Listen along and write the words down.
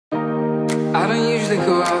usually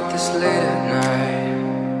go out this late at night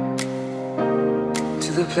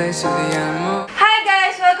to the place of the animal. Hi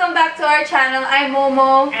guys! Welcome back to our channel. I'm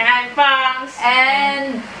Momo. And I'm Pangs.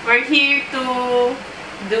 And we're here to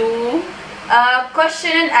do a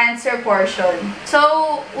question and answer portion.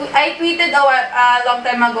 So, I tweeted a long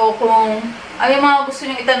time ago kung ano yung mga gusto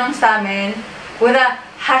nyo itanong sa amin with a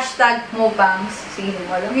hashtag Momo Pangs. Sige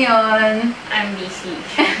mo alam yun. I'm busy.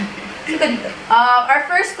 Our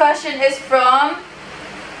first question is from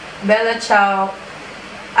Bella Chow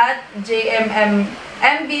at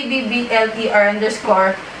JMMBBBLTR_.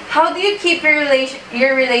 How do you keep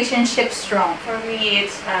your relationship strong? For me,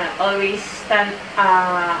 it's always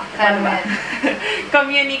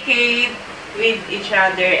communicate with each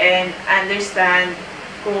other and understand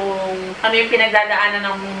kung ano yung pinagdadaanan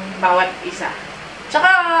ng bawat isa.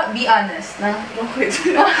 Tsaka, be honest, na?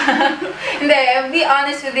 Hindi, be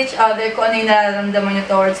honest with each other kung ano yung nararamdaman nyo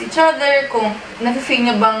towards each other, kung nafe-feel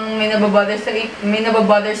nyo bang may nababother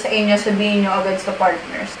sa inyo, sabihin nyo agad sa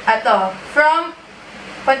partners. Ato, from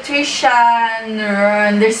Patricia _.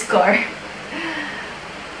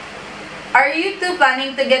 Are you two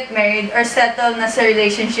planning to get married or settle na sa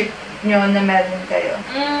relationship nyo na meron kayo?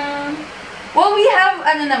 Well, we have,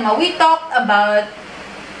 we talked about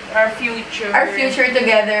our future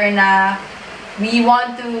together na we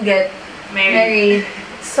want to get married.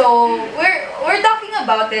 So, we're talking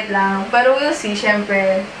about it lang. Pero we'll see,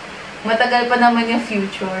 syempre. Matagal pa naman yung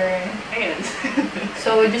future. Ayun.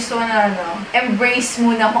 So, we just wanna, embrace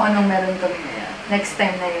muna kung anong meron kami ngayon. Next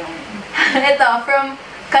time na yung... Ito, from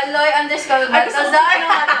Kaloy _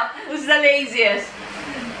 Who's the laziest?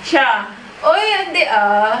 Siya. Oy, hindi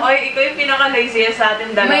Oy, ikaw yung pinaka-laziest sa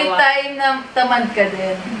atin dalawa. May time na tamad ka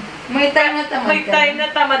din. May time na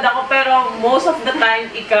tamad ako, pero most of the time,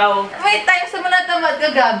 ikaw. May times na tamad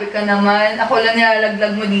ka, gabi ka naman. Ako lang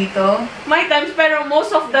nilalaglag mo dito. May times, pero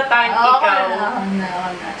most of the time, ikaw. Okay na.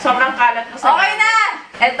 Sobrang kalat mo sa okay na!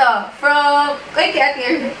 Eto, from... Kay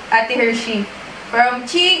Ate Hershey. From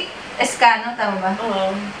Chi Escano, tama ba?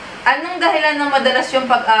 Oo. Anong dahilan ng madalas yung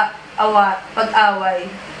pag-away?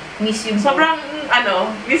 Miss yung sobrang,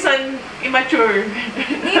 minsan immature.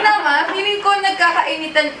 Hindi naman, feeling ko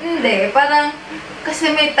nagkakainitan, hindi. Parang,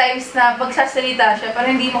 kasi may times na pagsasalita siya,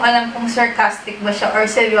 parang hindi mo alam kung sarcastic ba siya or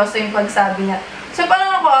seryoso yung pagsabi niya. So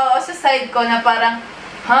parang ako sa side ko na parang,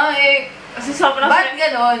 kasi sobrang ba't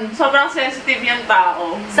ganon? Sobrang sensitive yung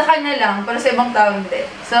tao. Sa kanya lang, pero sa ibang tao hindi.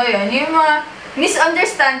 So yun, yung mga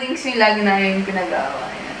misunderstandings yung lagi na yung pinag-aawa.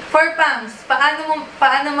 For Pangs,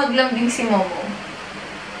 paano maglambing si Momo?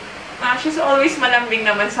 She's always malambing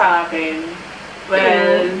naman sa akin.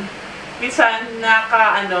 Well, minsan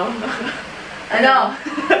Ano?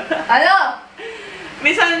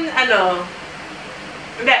 Minsan,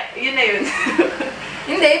 hindi, yun na yun.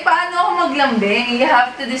 Hindi, paano ako maglambing? You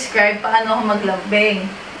have to describe paano ako maglambing.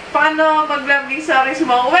 Paano maglambing sa akin si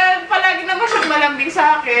Momo? Well, palagi naman siyang malambing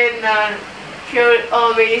sa akin na she'll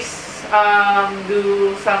always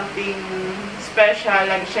do something special.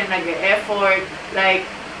 Lagi siya nag-e-effort. Like,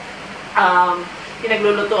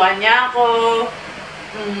 pinaglulutuan niya ako.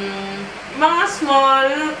 Mga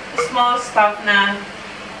small stuff na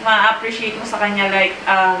ma-appreciate mo sa kanya, like,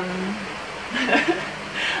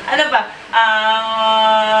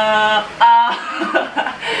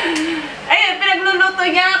 ayun, pinagluluto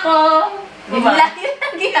niya ako.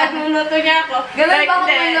 Pinagluluto niya ako. Ganun like, ba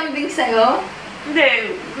ako malambing sa'yo?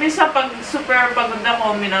 Hindi. Minsan pag super pagod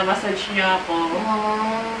ako, minamassage niya ako.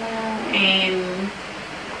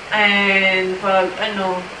 And pag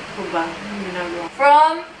ginagawa.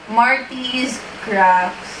 From Marty's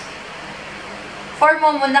Crafts. For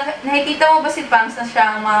Momo, nakikita mo ba si Pangs na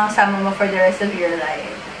siya ang makakasama mo for the rest of your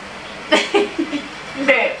life?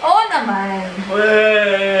 Hindi. Oo naman.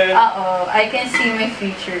 Oo, I can see my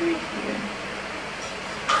future with you.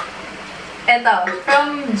 Eto,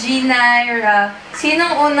 from Ginaira.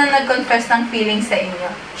 Sinong unang nag-confess ng feelings sa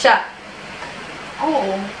inyo? Siya.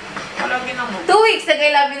 Oo. Palagi naman. 2 weeks,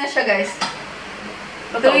 nag-I-love you na siya, guys.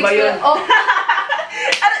 Totoo ba yun? Oh.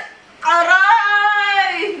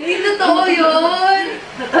 Aray! Hindi totoo yun.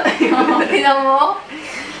 Tingnan mo?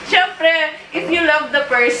 Siyempre, if you love the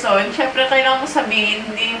person, siyempre kailangan mo sabihin,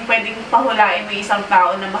 hindi yung pwedeng pahulain mo isang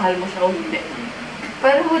tao na mahal mo siya o hindi.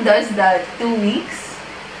 Pero who does that? 2 weeks?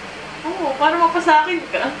 Oo, para mapasakin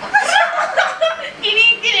ka.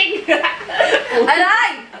 Kinikilig ka.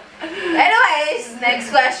 Aray! Anyways,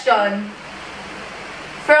 next question.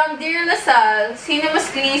 From Dear Lasal, sino mas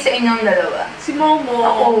clingy sa inyong dalawa? Si Momo.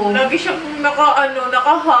 Ako. Lagi siyang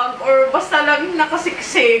naka-hug or basta laging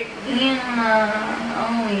nakasiksik.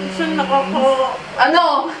 Siya nakako...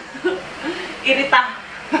 Ano? Irita.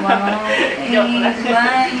 Wow. Joke lang.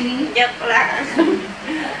 Bye. Joke lang.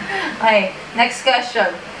 Okay, next question.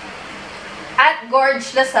 At Gorge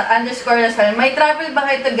Lasal, _Lasal, may travel ba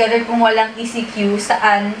kayo together kung walang ECQ?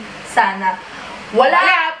 Saan? Sana?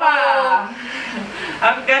 Wala pa!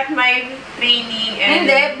 I've got my training and...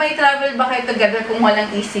 Hindi, may travel ba kayo together kung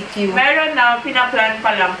walang ECQ? Meron na, pinaplan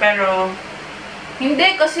pa lang, pero...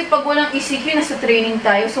 Hindi, kasi pag walang ECQ, nasa training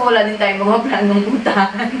tayo, so wala din tayo magpaplanong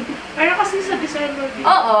puntahan. Pero kasi sa December din.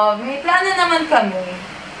 Oo, may plano naman kami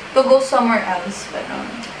to go somewhere else, pero...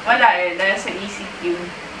 Wala eh, dahil sa ECQ.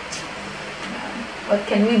 What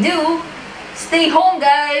can we do? Stay home,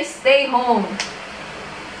 guys! Stay home!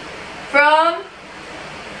 From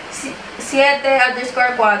 7_4,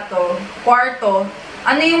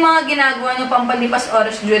 ano yung mga ginagawa nyo pampalipas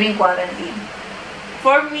oras during quarantine?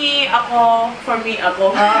 For me, ako.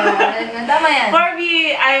 Tama yan. For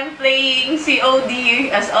me, I'm playing COD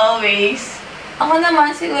as always. Ako naman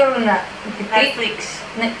siguro na Netflix.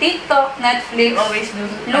 TikTok, Netflix, Always do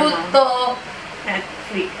luto,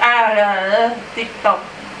 Netflix. TikTok.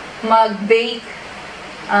 mag-bake,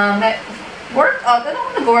 workout. Ano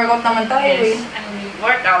kung nag-workout naman tayo eh. Yes. I mean,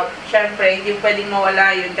 workout. Siyempre, hindi pwedeng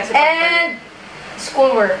mawala yun. Kasi And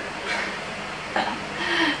schoolwork.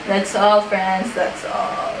 That's all, friends. That's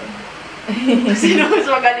all. sino mas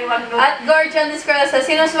magaling magluto? At Gorge _Lasal,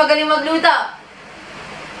 sino mas magaling magluto?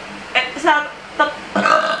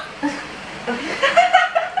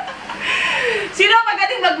 Sino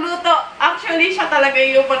magaling magluto? Actually, siya talaga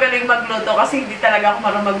yung magaling magluto kasi hindi talaga ako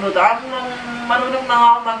marunong magluto. Ang marunong na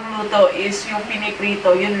ako magluto is yung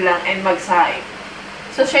piniprito, yun lang, and magsaing.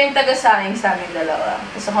 So, siya yung taga-saing sa amin dalawa.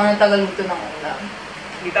 Tapos ako na tagaluto ng ulam.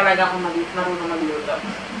 Hindi talaga ako marunong magluto.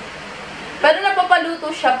 Pero napapaluto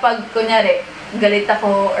siya pag, kunyari, galit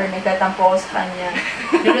ako or nagtatampo ako sa kanya.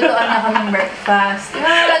 Lulutuan na kami ng breakfast. Yung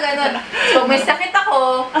mga ganun. So, may sakit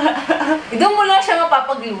ako, doon mo lang siya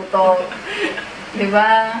mapapagluto.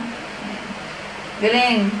 Diba?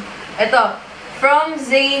 Galing. Ito, from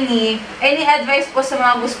Zany, any advice po sa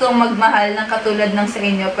mga gustong magmahal ng katulad ng sa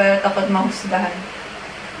inyo pero takot mahusgahan?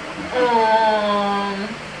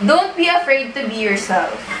 Don't be afraid to be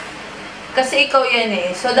yourself. Kasi ikaw yan eh.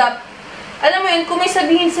 So, alam mo yun, kung may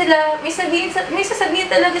sabihin sila, may sasabihin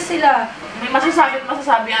talaga sila. May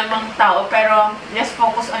masasabi ang mga tao, pero just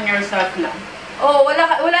focus on yourself lang. Oh,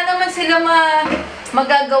 wala naman sila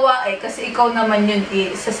magagawa eh, kasi ikaw naman yun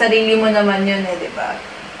eh. Sa sarili mo naman yun eh, di ba?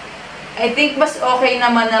 I think mas okay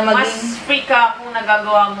naman na maging... Mas free ka kung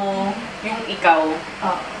nagagawa mo yung ikaw.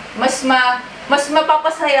 Mas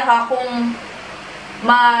mapapasaya ka kung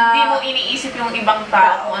hindi mo iniisip yung ibang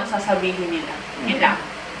tao kung ang sasabihin nila. Yun lang.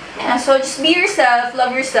 Yeah, so just be yourself,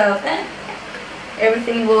 love yourself, and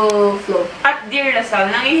everything will flow. At dear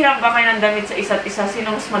Lasal, nangihiram ba kayo ng damit sa isa't isa?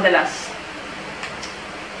 Sino mas madalas?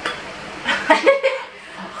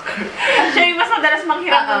 Siya yung mas madalas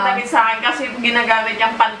manghiram ng damit sa akin kasi ginagamit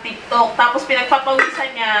niyang pan-TikTok. Tapos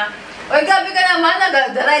pinagpapawisan niya. Oy, gabi ka naman,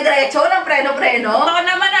 nag-diretso ng preno-preno. Oo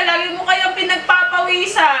naman, lagi mo kayong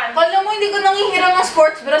pinagpapawisan. Kala mo, hindi ko nangihiram ng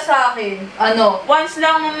sports bra sa akin. Ano? Once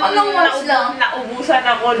lang, once lang? Naubusan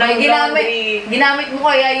ako ng laundry. Ginamit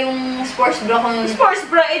mo kaya yung sports bra ko. Sports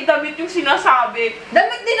bra, damit yung sinasabi.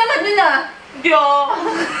 Damit din naman dun ah. Diyo.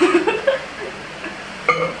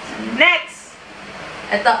 Next.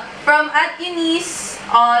 Ito, from at Eunice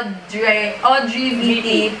Audrey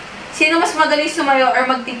VT. Sino mas magaling sumayo or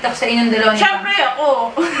mag-TikTok sa inyong dalawa? Siyempre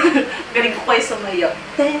ako. Galing ko kayo sumayo.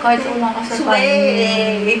 Kahit ulang ka sa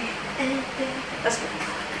panig. Tapos,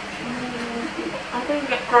 ano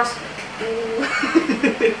yung cross?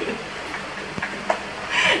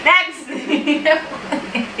 Next!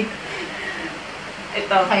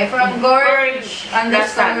 Ito. Okay, from Gorge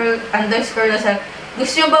 _Lasal.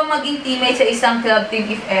 Gusto nyo ba maging teammate sa isang club team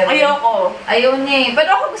if ever? Ayoko. Ayaw niya eh. Pero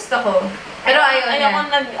ako gusto ko. Pero ayaw niya.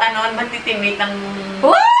 Ayoko magti-teammate ng...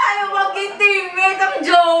 Ayaw maging teammate ang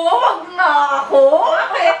jowa. Wag na ako.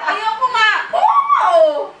 Bakit? Ayoko nga.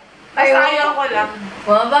 Wow! Ayoko lang.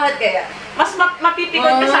 Bakit kaya? Mas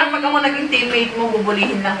mapipikon ka sa pag ako naging teammate mo,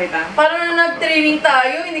 bubulihin lang kita. Parang na nag-training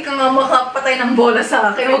tayo, hindi ka nga makapatay ng bola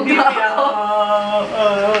sa akin. Huwag na ako.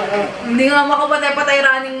 Hindi nga makapatay-patay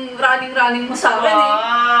running mo sa akin eh.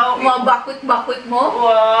 Mga bakwit mo.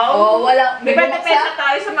 Wow. Wala. Depende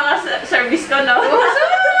tayo sa mga service ko, no?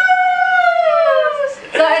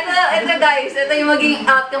 So, ito guys, ito yung maging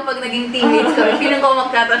outcome pag naging teammates kami. Feeling ko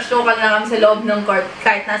magtatrash-talkan na kami sa loob ng court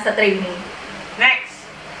kahit nasa training. Next.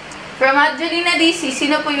 From Angelina DC,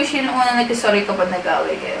 sino po yung unang nag-sorry kapag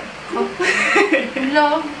nag-away kayo?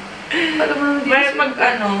 Hello? Alam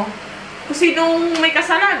mo, Kasi sinong may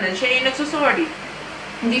kasalanan, siya yung nagsusorry.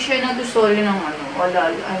 hindi siya nagsusoli ng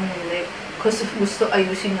wala, I mean, like, kasi gusto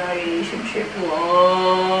ayusin na relationship.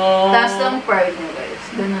 Wow! Taas lang pride niya, guys.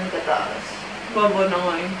 Ganun kataas. Baba na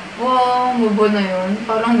nga eh. Wow, baba na yun.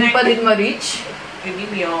 Parang di pa din ma-reach. Hindi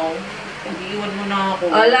meow. Hindi iwan mo na ako.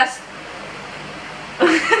 Last.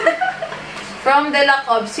 From De La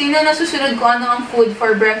Cob, sino nasusunod ko ano ang food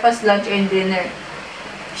for breakfast, lunch, and dinner?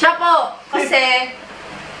 Siya po! Kasi,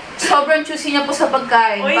 sobrang choosy niya po sa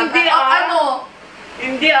pagkain. O, hindi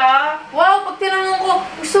Hindi Wow, pag tinanong ko,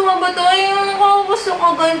 gusto mo ba ito? Yung gusto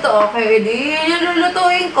ko ganito. Okay, di,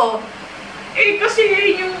 lulutuin ko. Eh, kasi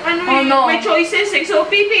yung may choices eh. So,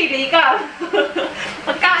 pipili ka.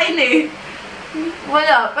 Pagkain eh.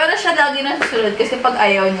 Wala. Pero siya lagi nasusunod kasi pag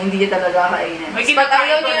ayaw niya, hindi niya talaga kainin. Pag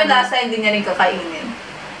ayaw niya yung lasa, hindi niya rin kakainin.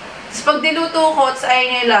 Tapos pag diluto ko, tapos ayaw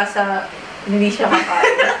niya yung lasa, hindi siya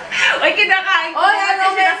kakain. Oy, kinakain ko.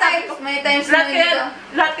 May times na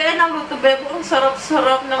lahat kaya ng luto, bebo. Ang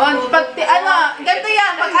sarap-sarap ng luto. Ganito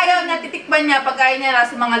yan. Pag ayaw niya, titikman niya. Pag ayaw niya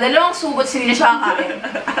lasa, mga 2 subot, hindi na siya kakain.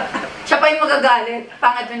 Siya pa yung magagalit.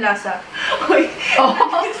 Pangit yung lasa. Oy.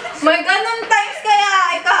 May ganun times kaya,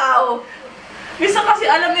 ikaw. Minsan kasi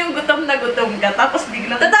alam mo yung gutom na gutom ka, tapos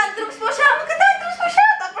biglang... Tatantrums po siya. Magtatantrums po siya.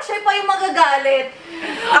 Tapos siya pa yung magagalit.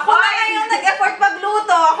 Ako na ngayon nag-effort magluto.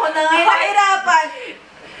 Ako na ngayon nahirapan.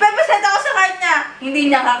 Pepeset ako sa kanya. Hindi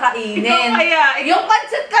niya kakainin. Yung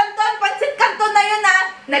pancit canton na yun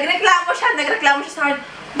nagreklamo siya sa akin.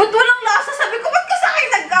 Ba't walang lasa? Sabi ko, ba't ka sa akin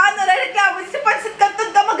nagreklamo? Kasi pancit canton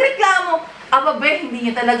ka magreklamo. Hindi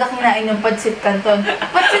niya talaga kinain yung pancit canton.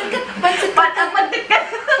 Pancit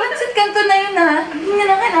canton na yun hindi niya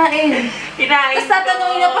na kinain. Tapos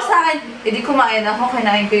tatanungin niya pa sa akin, di kumain ako,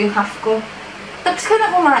 kinain ko yung half ko. Tapos ka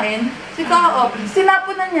na kumain?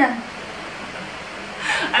 Sinapon na niya.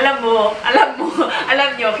 Alam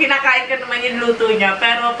nyo, kinakain ka naman yung luto niya,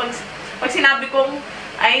 pero pag sinabi kong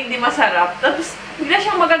ay hindi masarap, tapos hindi na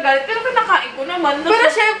siyang magagalit, pero kinakain ko naman. Pero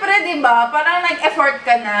syempre, di ba, parang nag-effort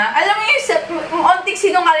ka na. Alam mo yung onting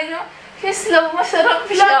sinungaling mo, slow, masarap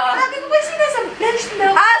siya. Lagi ko ba yung sinasabi?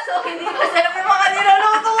 Slow. So hindi masarap yung mga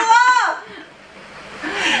niluluto ko!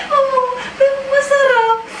 Oo, pero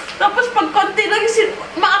masarap. Tapos pag konti lang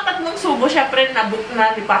mga 3 subo, syempre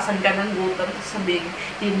nalipasan ka ng gutom. Tapos sabihin,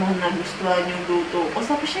 hindi mo nagustuhan yung luto.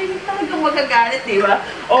 Tapos siya hindi talagang magagalit, di ba?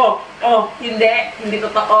 Hindi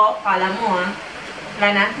totoo. Kala mo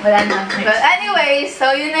Wala na. But anyway,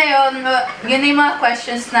 so yun na yun. Yun na yung mga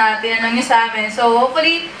questions na tinanong niyo sa amin. So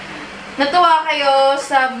hopefully, natuwa kayo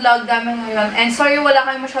sa vlog namin ngayon. And sorry wala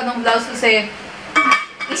kayong masyadong vlogs kasi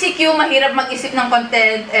ECQ, mahirap mag-isip ng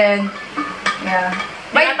content and yeah.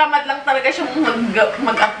 Tamad lang talaga siyang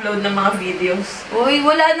mag-upload ng mga videos. Uy,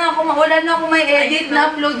 wala na ako may edit.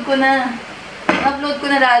 Na-upload ko na. Na-upload ko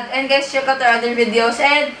na lahat. And guys, check out our other videos.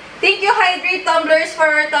 And thank you, Hydrate Tumblers, for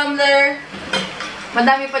our Tumblr.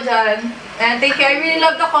 Madami pa dyan. And thank you. I really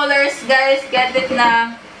love the colors, guys. Get it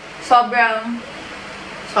na. Sobrang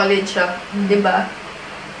solid siya. Diba?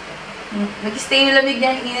 Nag-stay yung lamig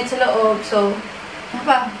niya, init sa loob. So, ano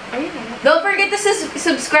pa? Don't forget to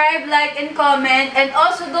subscribe, like, and comment. And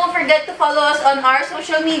also, don't forget to follow us on our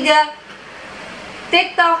social media.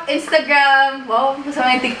 TikTok, Instagram. Wow,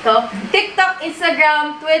 masama yung TikTok. TikTok,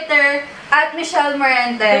 Instagram, Twitter, at Michelle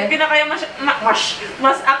Morente. Hindi na kaya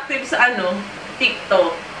mas active sa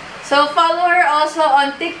TikTok. So, follow her also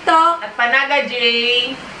on TikTok. At Panaga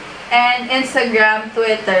J. And Instagram,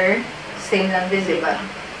 Twitter. Same lang din, diba?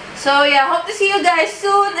 So, yeah, hope to see you guys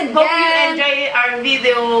soon again. Hope you enjoy our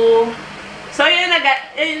video. So, yun na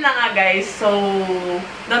nga guys. So,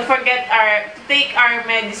 don't forget to take our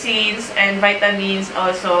medicines and vitamins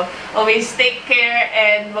also. Always take care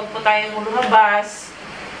and wag po tayong lumabas.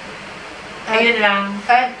 Ayun lang.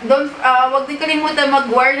 Wag din kalimutan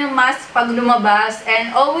mag-wear ng mask pag lumabas.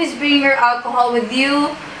 And always bring your alcohol with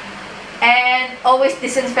you. And always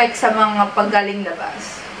disinfect sa mga paggaling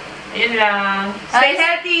labas. Ayun lang. Stay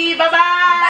healthy. Bye-bye!